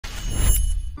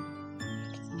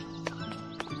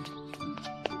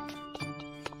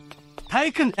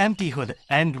Take an empty hood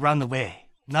and run away.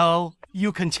 Now,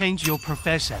 you can change your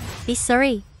profession. Be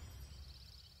sorry.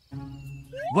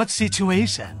 What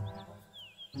situation?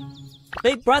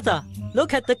 Big brother,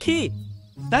 look at the key.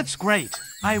 That's great.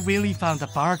 I really found a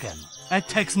bargain. It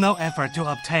takes no effort to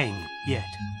obtain yet.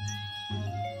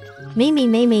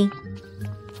 Mimi.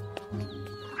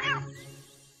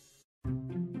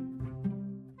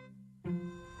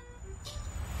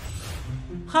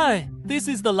 Hi, this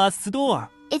is the last store.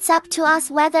 It's up to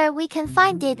us whether we can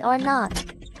find it or not.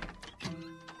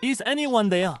 Is anyone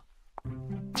there?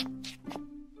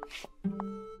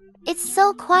 It's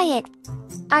so quiet.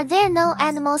 Are there no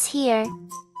animals here?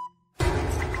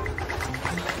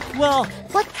 Well,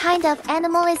 What kind of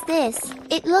animal is this?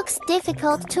 It looks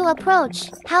difficult to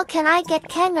approach. How can I get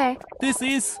Kanger? this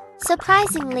is...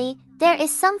 Surprisingly, there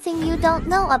is something you don't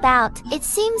know about. It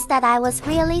seems that I was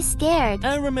really scared.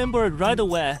 I remembered right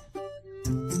away.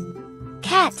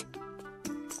 Cat.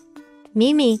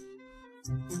 Mimi.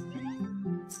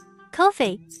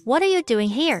 Kofi, what are you doing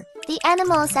here? The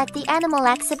animals at the animal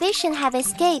exhibition have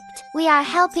escaped. We are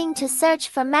helping to search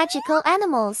for magical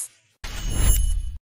animals.